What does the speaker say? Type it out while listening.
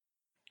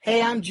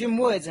Hey, I'm Jim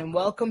Woods, and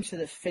welcome to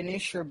the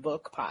Finish Your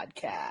Book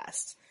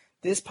podcast.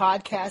 This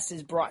podcast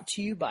is brought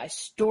to you by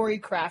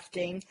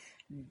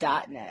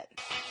StoryCrafting.net.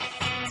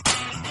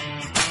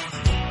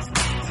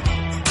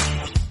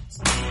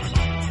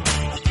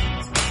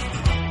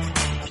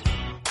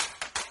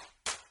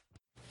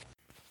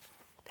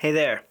 Hey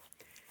there.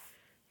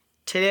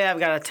 Today I've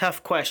got a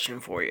tough question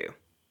for you.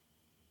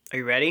 Are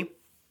you ready?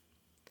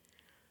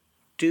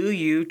 Do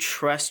you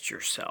trust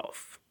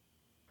yourself?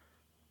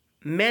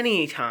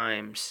 Many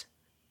times,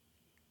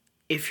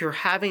 if you're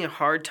having a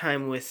hard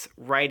time with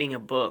writing a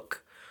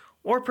book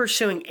or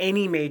pursuing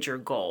any major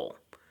goal,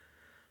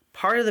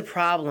 part of the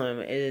problem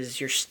is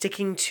you're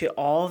sticking to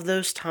all of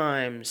those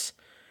times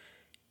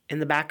in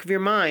the back of your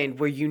mind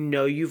where you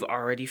know you've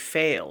already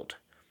failed,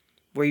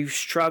 where you've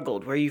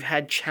struggled, where you've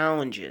had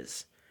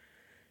challenges.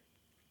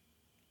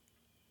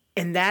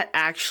 And that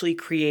actually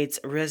creates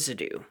a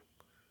residue.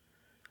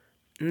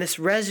 And this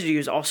residue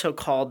is also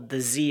called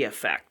the Z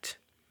effect.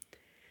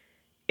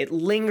 It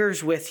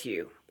lingers with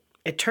you.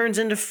 It turns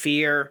into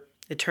fear.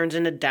 It turns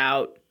into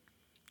doubt.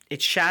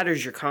 It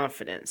shatters your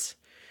confidence.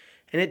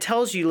 And it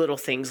tells you little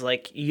things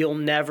like you'll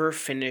never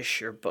finish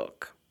your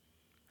book.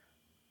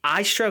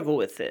 I struggle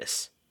with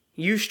this.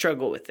 You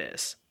struggle with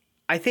this.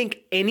 I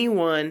think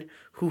anyone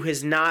who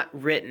has not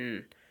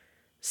written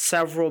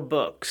several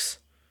books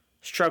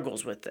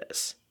struggles with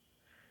this.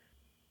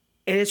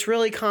 And it's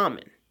really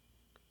common.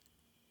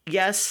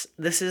 Yes,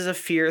 this is a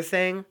fear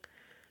thing,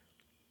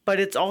 but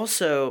it's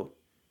also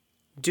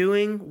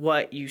doing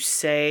what you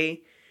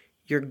say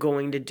you're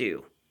going to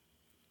do.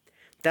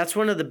 That's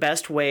one of the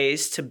best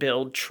ways to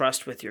build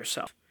trust with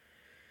yourself.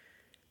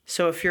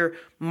 So if you're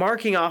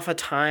marking off a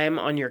time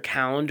on your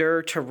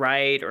calendar to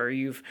write, or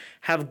you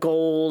have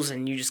goals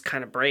and you just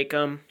kind of break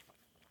them,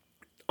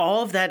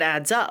 all of that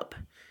adds up.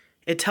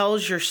 It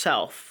tells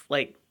yourself,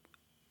 like,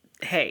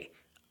 hey,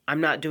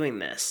 I'm not doing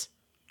this.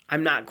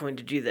 I'm not going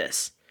to do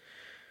this.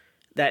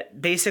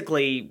 That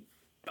basically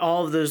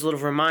all of those little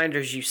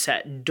reminders you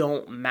set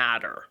don't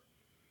matter.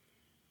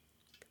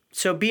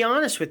 So be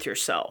honest with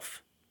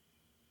yourself.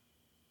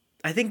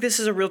 I think this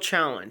is a real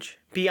challenge.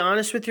 Be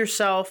honest with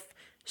yourself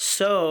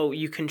so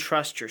you can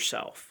trust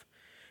yourself.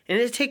 And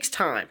it takes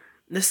time.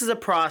 This is a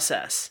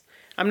process.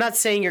 I'm not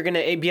saying you're going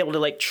to be able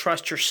to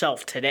trust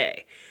yourself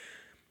today.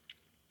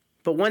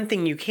 But one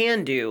thing you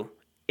can do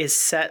is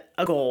set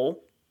a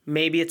goal.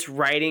 Maybe it's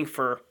writing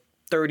for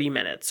 30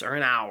 minutes or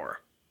an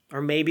hour.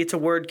 Or maybe it's a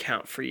word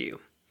count for you.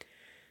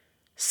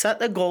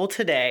 Set a goal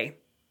today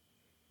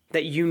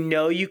that you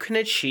know you can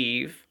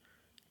achieve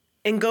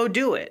and go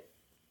do it.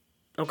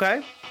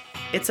 Okay?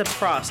 It's a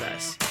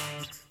process.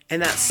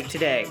 And that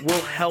today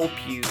will help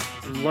you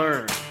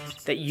learn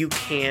that you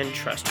can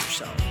trust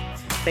yourself.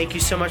 Thank you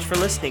so much for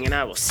listening, and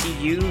I will see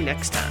you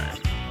next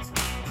time.